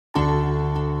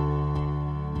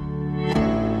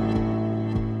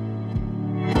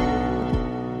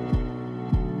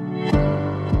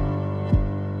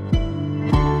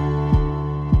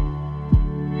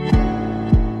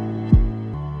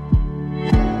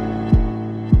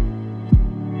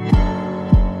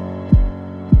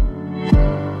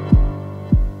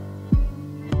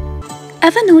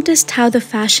Ever noticed how the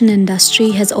fashion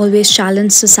industry has always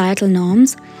challenged societal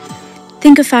norms?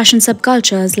 Think of fashion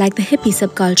subcultures like the hippie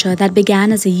subculture that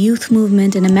began as a youth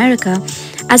movement in America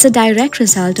as a direct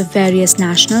result of various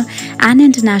national and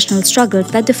international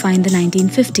struggles that defined the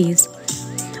 1950s.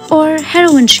 Or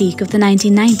heroin chic of the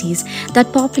 1990s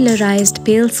that popularized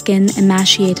pale skin,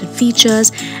 emaciated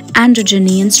features,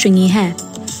 androgyny and stringy hair,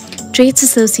 traits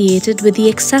associated with the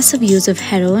excessive use of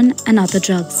heroin and other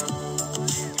drugs.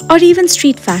 Or even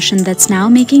street fashion that's now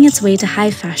making its way to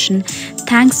high fashion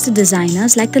thanks to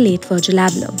designers like the late Virgil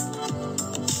Abloh.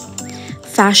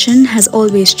 Fashion has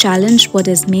always challenged what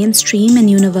is mainstream and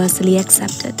universally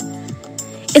accepted.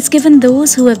 It's given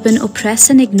those who have been oppressed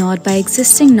and ignored by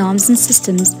existing norms and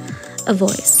systems a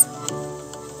voice.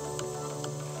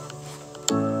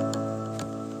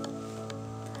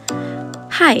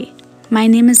 Hi, my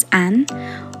name is Anne.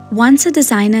 Once a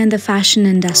designer in the fashion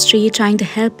industry trying to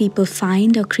help people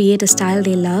find or create a style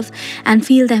they love and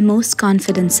feel their most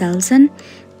confident selves in,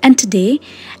 and today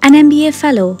an MBA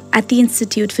Fellow at the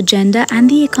Institute for Gender and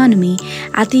the Economy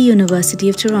at the University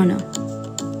of Toronto.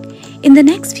 In the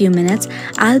next few minutes,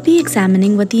 I'll be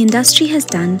examining what the industry has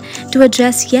done to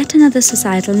address yet another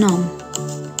societal norm,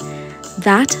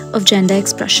 that of gender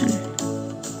expression.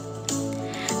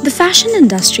 The fashion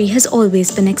industry has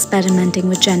always been experimenting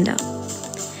with gender.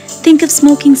 Think of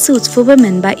smoking suits for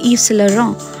women by Yves Saint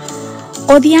Laurent,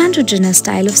 or the androgynous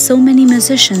style of so many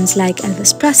musicians like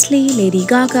Elvis Presley, Lady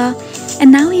Gaga,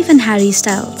 and now even Harry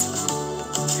Styles.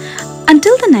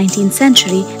 Until the 19th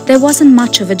century, there wasn't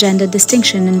much of a gender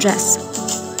distinction in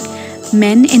dress.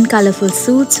 Men in colorful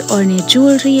suits, ornate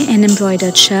jewelry, and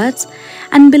embroidered shirts,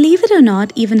 and believe it or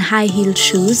not, even high-heeled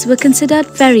shoes were considered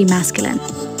very masculine.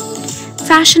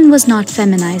 Fashion was not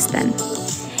feminized then.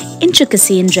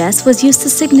 Intricacy in dress was used to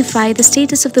signify the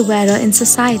status of the wearer in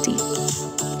society.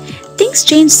 Things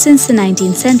changed since the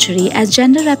 19th century as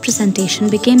gender representation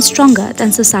became stronger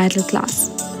than societal class.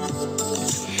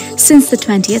 Since the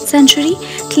 20th century,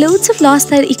 clothes have lost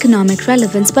their economic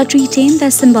relevance but retained their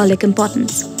symbolic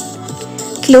importance.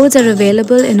 Clothes are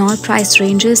available in all price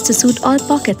ranges to suit all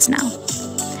pockets now.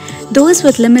 Those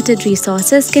with limited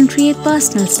resources can create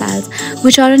personal styles,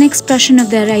 which are an expression of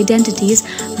their identities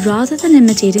rather than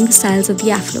imitating the styles of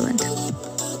the affluent.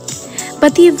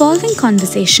 But the evolving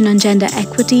conversation on gender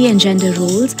equity and gender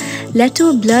roles led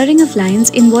to a blurring of lines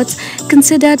in what's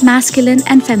considered masculine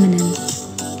and feminine.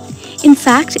 In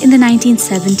fact, in the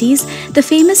 1970s, the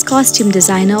famous costume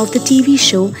designer of the TV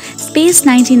show Space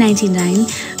 1999,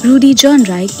 Rudy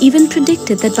Gianreich, even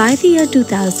predicted that by the year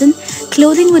 2000,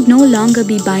 clothing would no longer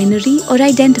be binary or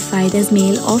identified as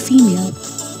male or female.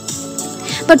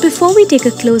 But before we take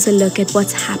a closer look at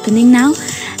what's happening now,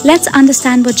 let's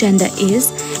understand what gender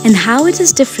is and how it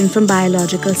is different from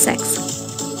biological sex.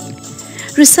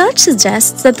 Research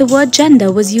suggests that the word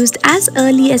gender was used as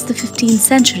early as the 15th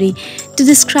century to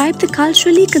describe the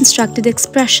culturally constructed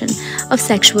expression of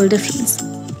sexual difference.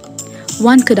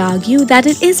 One could argue that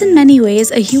it is in many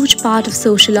ways a huge part of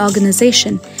social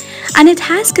organization, and it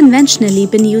has conventionally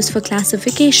been used for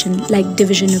classification like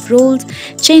division of roles,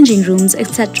 changing rooms,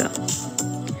 etc.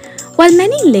 While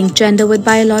many link gender with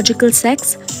biological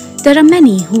sex, there are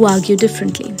many who argue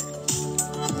differently.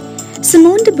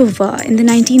 Simone de Beauvoir in the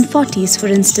 1940s, for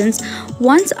instance,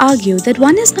 once argued that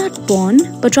one is not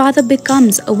born but rather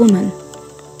becomes a woman.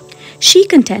 She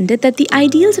contended that the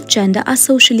ideals of gender are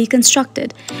socially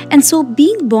constructed, and so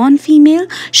being born female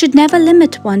should never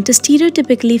limit one to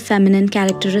stereotypically feminine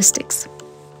characteristics.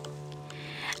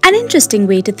 An interesting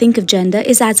way to think of gender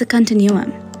is as a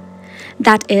continuum.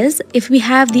 That is, if we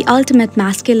have the ultimate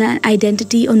masculine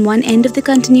identity on one end of the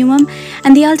continuum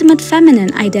and the ultimate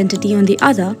feminine identity on the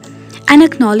other, and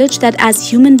acknowledge that as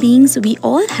human beings we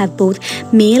all have both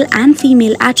male and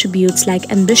female attributes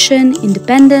like ambition,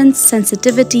 independence,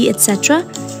 sensitivity, etc.,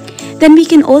 then we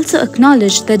can also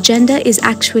acknowledge that gender is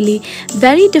actually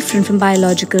very different from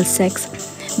biological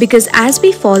sex, because as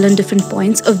we fall on different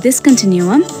points of this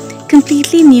continuum,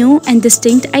 completely new and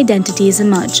distinct identities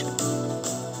emerge.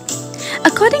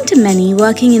 According to many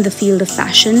working in the field of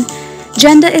fashion,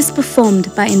 gender is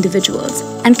performed by individuals,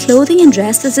 and clothing and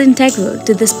dress is integral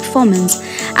to this performance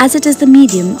as it is the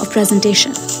medium of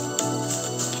presentation.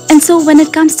 And so when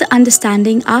it comes to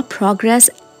understanding our progress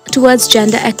towards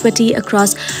gender equity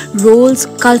across roles,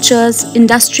 cultures,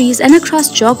 industries, and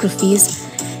across geographies,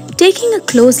 taking a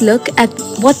close look at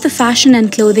what the fashion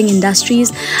and clothing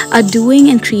industries are doing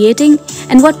and creating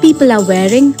and what people are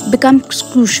wearing becomes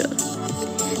crucial.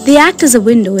 They act as a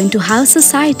window into how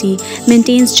society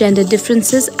maintains gender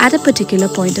differences at a particular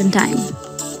point in time.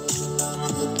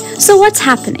 So what's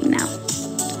happening now?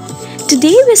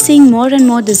 Today we're seeing more and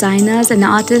more designers and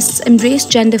artists embrace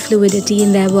gender fluidity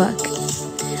in their work.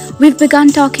 We've begun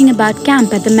talking about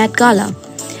camp at the Met Gala,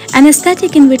 an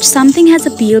aesthetic in which something has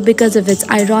appeal because of its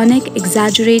ironic,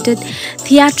 exaggerated,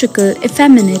 theatrical,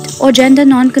 effeminate, or gender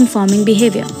non-conforming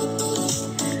behavior.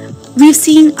 We've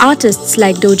seen artists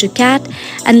like Doja Cat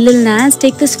and Lil Nas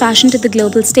take this fashion to the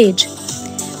global stage.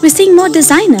 We're seeing more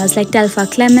designers like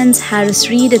Telfa Clemens,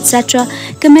 Harris Reed, etc.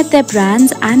 commit their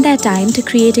brands and their time to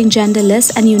creating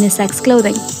genderless and unisex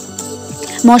clothing.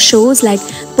 More shows like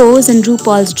Pose and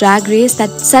RuPaul's Drag Race that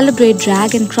celebrate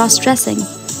drag and cross-dressing.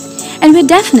 And we're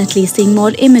definitely seeing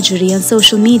more imagery on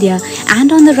social media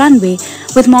and on the runway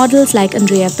with models like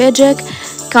Andrea Pejik,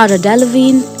 Cara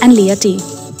Delevingne, and Leah T.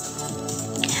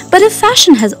 But if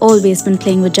fashion has always been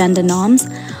playing with gender norms,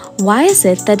 why is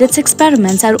it that its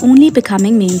experiments are only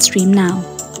becoming mainstream now?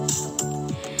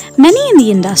 Many in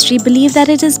the industry believe that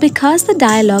it is because the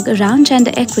dialogue around gender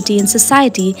equity in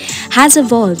society has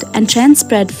evolved and trends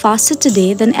spread faster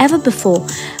today than ever before,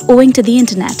 owing to the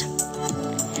internet.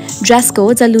 Dress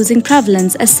codes are losing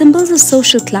prevalence as symbols of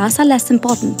social class are less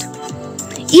important.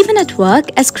 Even at work,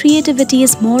 as creativity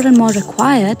is more and more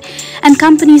required and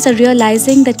companies are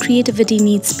realizing that creativity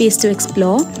needs space to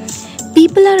explore,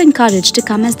 people are encouraged to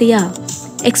come as they are,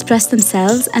 express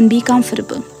themselves, and be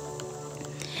comfortable.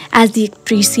 As the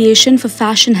appreciation for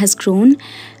fashion has grown,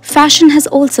 fashion has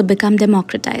also become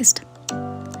democratized.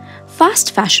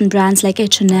 Fast fashion brands like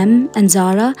H&M and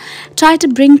Zara try to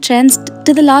bring trends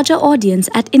to the larger audience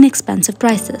at inexpensive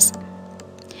prices.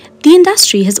 The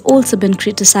industry has also been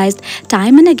criticized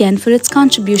time and again for its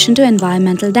contribution to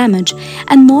environmental damage,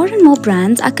 and more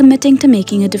brands are committing to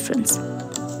making a difference.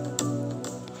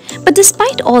 But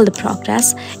despite all the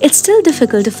progress, it's still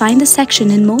difficult to find a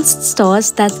section in most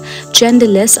stores that's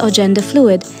genderless or gender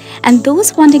fluid, and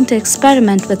those wanting to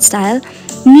experiment with style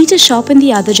need to shop in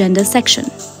the other gender section.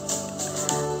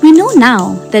 We know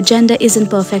now that gender isn't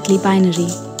perfectly binary.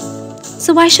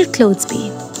 So why should clothes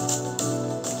be?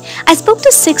 I spoke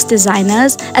to 6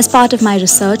 designers as part of my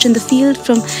research in the field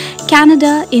from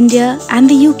Canada, India, and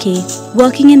the UK,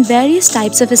 working in various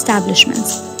types of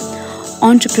establishments.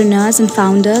 Entrepreneurs and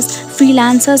founders,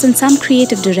 freelancers, and some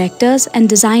creative directors and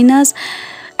designers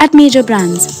at major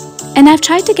brands. And I've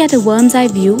tried to get a worm's eye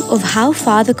view of how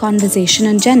far the conversation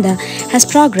on gender has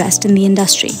progressed in the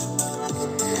industry.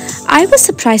 I was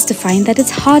surprised to find that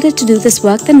it's harder to do this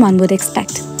work than one would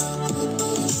expect.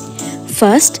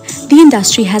 First, the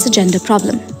industry has a gender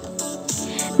problem.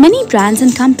 Many brands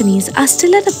and companies are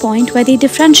still at a point where they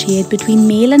differentiate between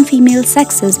male and female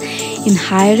sexes in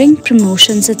hiring,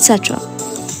 promotions, etc.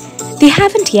 They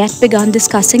haven't yet begun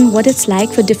discussing what it's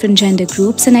like for different gender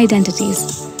groups and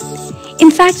identities. In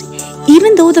fact,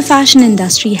 even though the fashion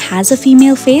industry has a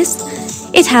female face,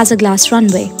 it has a glass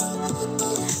runway.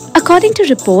 According to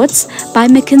reports by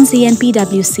McKinsey and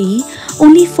PwC,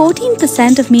 only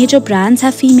 14% of major brands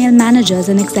have female managers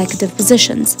in executive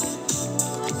positions.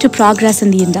 To progress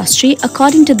in the industry,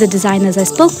 according to the designers I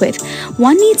spoke with,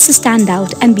 one needs to stand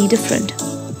out and be different.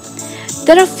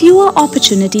 There are fewer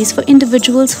opportunities for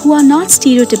individuals who are not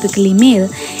stereotypically male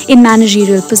in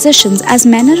managerial positions, as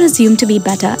men are assumed to be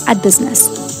better at business.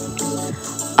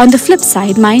 On the flip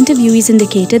side, my interviewees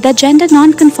indicated that gender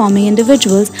non-conforming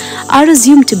individuals are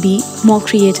assumed to be more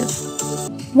creative.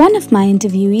 One of my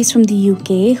interviewees from the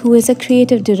UK, who is a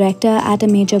creative director at a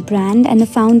major brand and a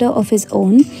founder of his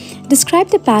own,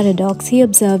 described a paradox he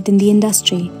observed in the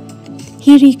industry.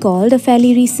 He recalled a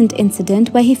fairly recent incident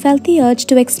where he felt the urge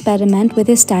to experiment with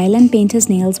his style and paint his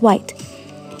nails white.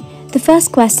 The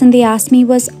first question they asked me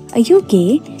was, "Are you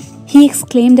gay?" he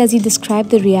exclaimed as he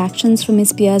described the reactions from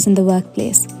his peers in the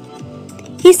workplace.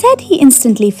 He said he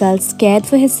instantly felt scared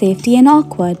for his safety and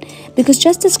awkward because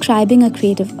just describing a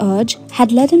creative urge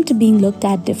had led him to being looked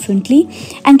at differently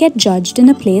and get judged in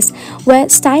a place where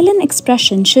style and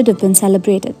expression should have been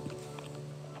celebrated.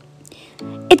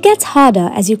 It gets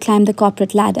harder as you climb the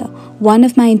corporate ladder, one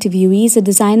of my interviewees, a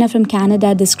designer from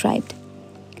Canada, described.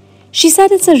 She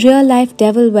said it's a real-life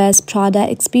Devil Wears Prada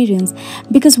experience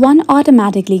because one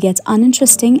automatically gets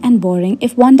uninteresting and boring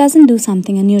if one doesn't do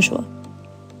something unusual.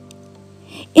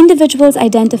 Individuals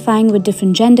identifying with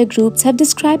different gender groups have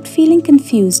described feeling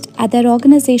confused at their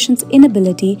organization's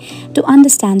inability to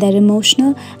understand their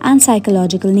emotional and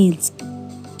psychological needs.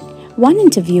 One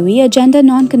interviewee, a gender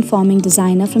non-conforming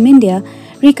designer from India,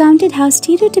 recounted how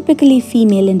stereotypically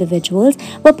female individuals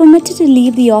were permitted to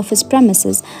leave the office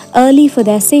premises early for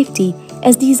their safety,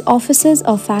 as these offices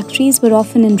or factories were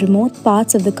often in remote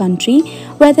parts of the country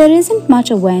where there isn't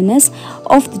much awareness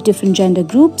of the different gender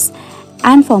groups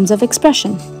and forms of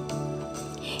expression.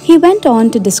 He went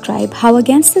on to describe how,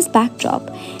 against this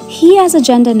backdrop, He, as a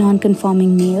gender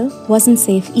non-conforming male, wasn't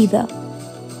safe either.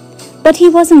 But he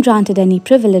wasn't granted any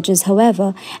privileges,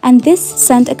 however, and this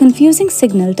sent a confusing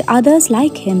signal to others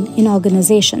like him in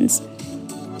organizations.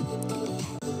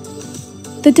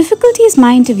 The difficulties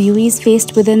my interviewees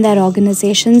faced within their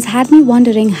organizations had me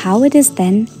wondering how it is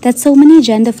then that so many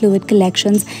gender-fluid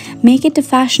collections make it to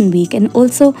Fashion Week, and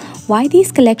also why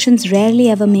these collections rarely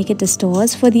ever make it to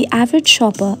stores for the average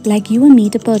shopper like you and me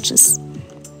to purchase.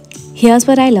 Here's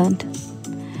what I learned.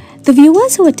 The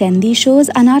viewers who attend these shows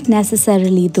are not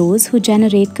necessarily those who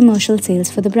generate commercial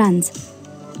sales for the brands.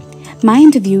 My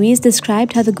interviewees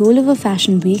described how the goal of a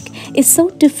fashion week is so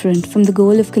different from the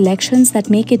goal of collections that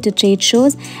make it to trade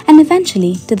shows and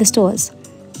eventually to the stores.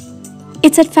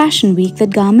 It's at Fashion Week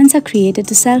that garments are created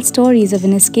to sell stories of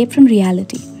an escape from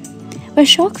reality, where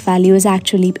shock value is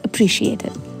actually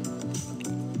appreciated.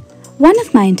 One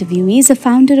of my interviewees, a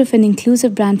founder of an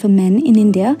inclusive brand for men in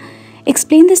India,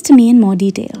 explained this to me in more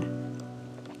detail.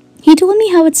 He told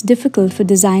me how it's difficult for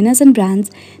designers and brands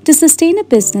to sustain a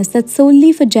business that's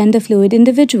solely for gender-fluid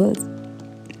individuals.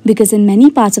 Because in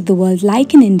many parts of the world,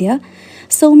 like in India,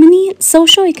 so many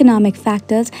socio-economic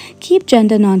factors keep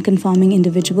gender non-conforming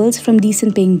individuals from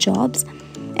decent-paying jobs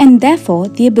and therefore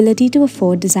the ability to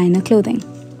afford designer clothing.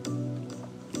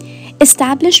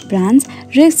 Established brands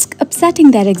risk upsetting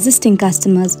their existing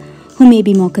customers who may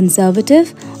be more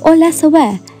conservative or less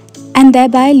aware and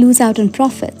thereby lose out on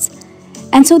profits.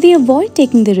 And so they avoid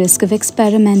taking the risk of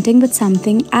experimenting with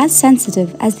something as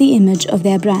sensitive as the image of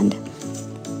their brand.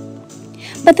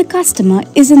 But the customer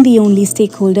isn't the only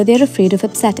stakeholder they're afraid of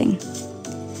upsetting.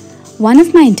 One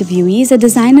of my interviewees, a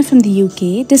designer from the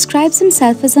UK, describes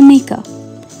himself as a maker,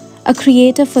 a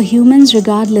creator for humans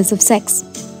regardless of sex.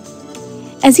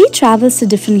 As he travels to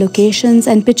different locations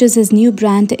and pitches his new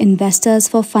brand to investors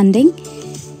for funding,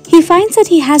 he finds that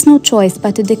he has no choice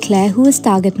but to declare who his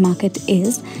target market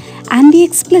is and be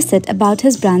explicit about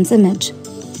his brand's image.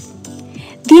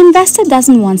 The investor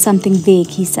doesn't want something vague,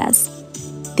 he says.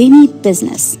 They need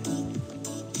business.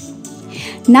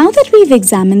 Now that we've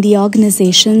examined the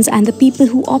organizations and the people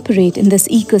who operate in this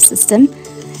ecosystem,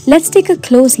 let's take a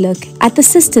close look at the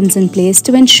systems in place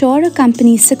to ensure a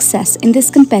company's success in this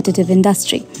competitive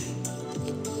industry.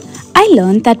 I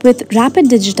learned that with rapid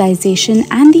digitization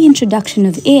and the introduction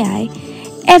of AI,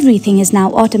 everything is now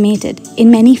automated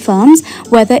in many firms,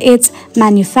 whether it's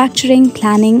manufacturing,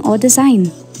 planning, or design.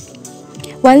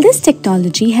 While this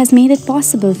technology has made it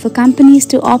possible for companies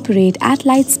to operate at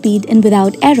light speed and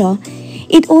without error,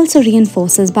 it also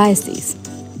reinforces biases.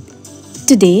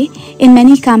 Today, in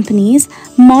many companies,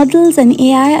 models and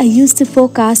AI are used to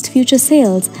forecast future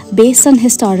sales based on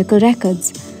historical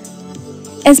records.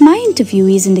 As my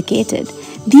interviewees indicated,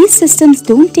 these systems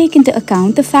don't take into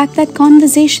account the fact that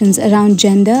conversations around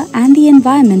gender and the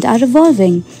environment are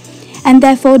evolving, and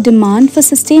therefore demand for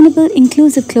sustainable,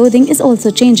 inclusive clothing is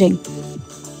also changing.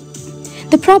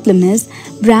 The problem is,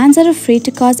 brands are afraid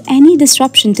to cause any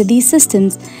disruption to these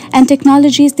systems and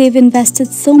technologies they've invested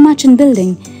so much in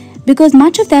building, because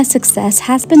much of their success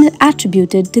has been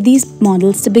attributed to these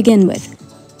models to begin with.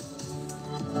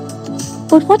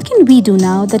 But what can we do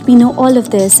now that we know all of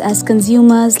this as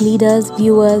consumers, leaders,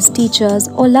 viewers, teachers,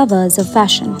 or lovers of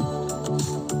fashion?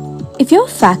 If you're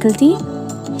faculty,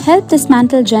 help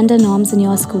dismantle gender norms in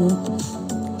your school.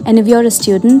 And if you're a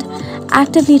student,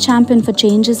 actively champion for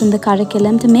changes in the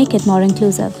curriculum to make it more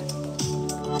inclusive.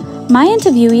 My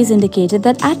interviewees indicated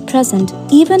that at present,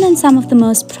 even in some of the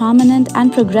most prominent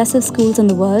and progressive schools in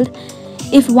the world,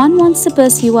 if one wants to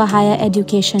pursue a higher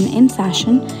education in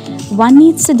fashion, one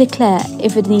needs to declare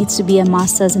if it needs to be a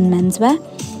master's in menswear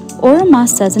or a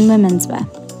master's in women's wear.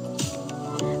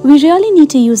 We really need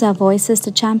to use our voices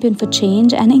to champion for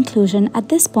change and inclusion at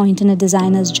this point in a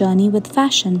designer's journey with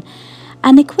fashion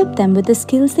and equip them with the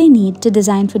skills they need to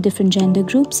design for different gender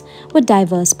groups with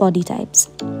diverse body types.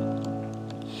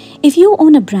 If you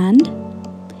own a brand,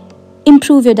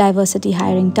 improve your diversity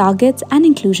hiring targets and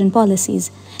inclusion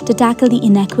policies to tackle the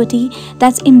inequity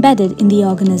that's embedded in the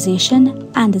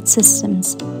organization and its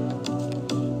systems.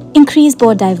 Increase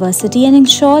board diversity and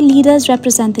ensure leaders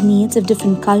represent the needs of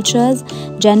different cultures,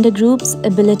 gender groups,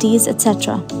 abilities,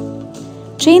 etc.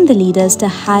 Train the leaders to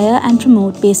hire and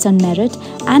promote based on merit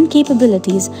and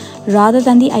capabilities rather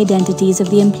than the identities of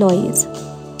the employees.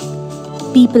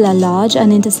 People are large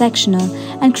and intersectional,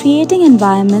 and creating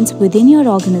environments within your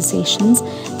organizations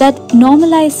that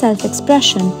normalize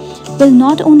self-expression will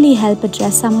not only help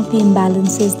address some of the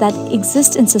imbalances that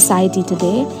exist in society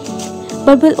today,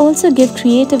 but will also give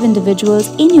creative individuals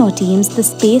in your teams the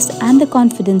space and the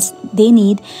confidence they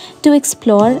need to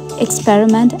explore,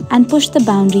 experiment, and push the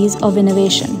boundaries of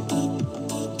innovation.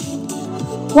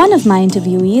 One of my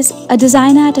interviewees, a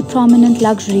designer at a prominent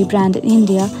luxury brand in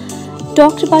India,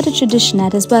 talked about a tradition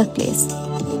at his workplace,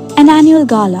 an annual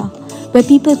gala where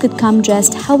people could come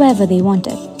dressed however they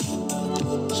wanted.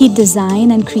 He'd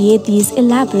design and create these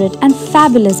elaborate and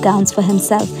fabulous gowns for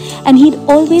himself, and he'd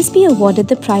always be awarded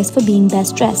the prize for being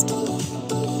best dressed.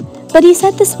 But he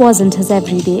said this wasn't his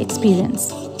everyday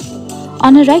experience.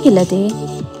 On a regular day,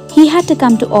 he had to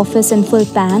come to office in full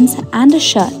pants and a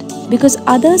shirt because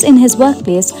others in his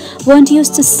workplace weren't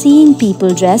used to seeing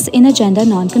people dress in a gender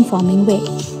non-conforming way.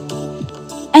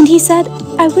 And he said,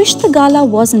 "I wish the gala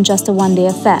wasn't just a one-day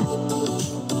affair."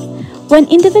 When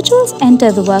individuals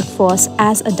enter the workforce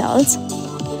as adults,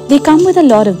 they come with a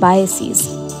lot of biases.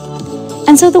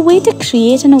 And so the way to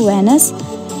create an awareness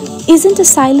isn't to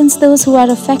silence those who are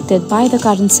affected by the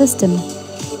current system,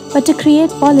 but to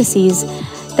create policies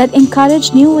that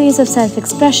encourage new ways of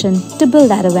self-expression to build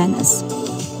that awareness.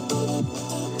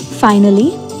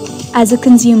 Finally, as a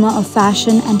consumer of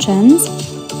fashion and trends,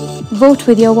 vote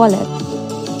with your wallet.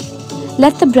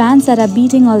 Let the brands that are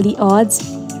beating all the odds,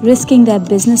 risking their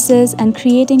businesses and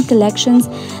creating collections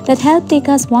that help take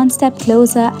us one step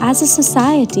closer as a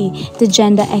society to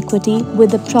gender equity with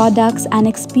the products and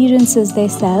experiences they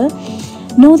sell,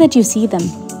 know that you see them,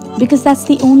 because that's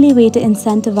the only way to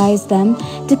incentivize them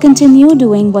to continue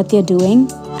doing what they're doing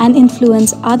and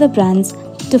influence other brands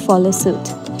to follow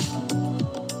suit.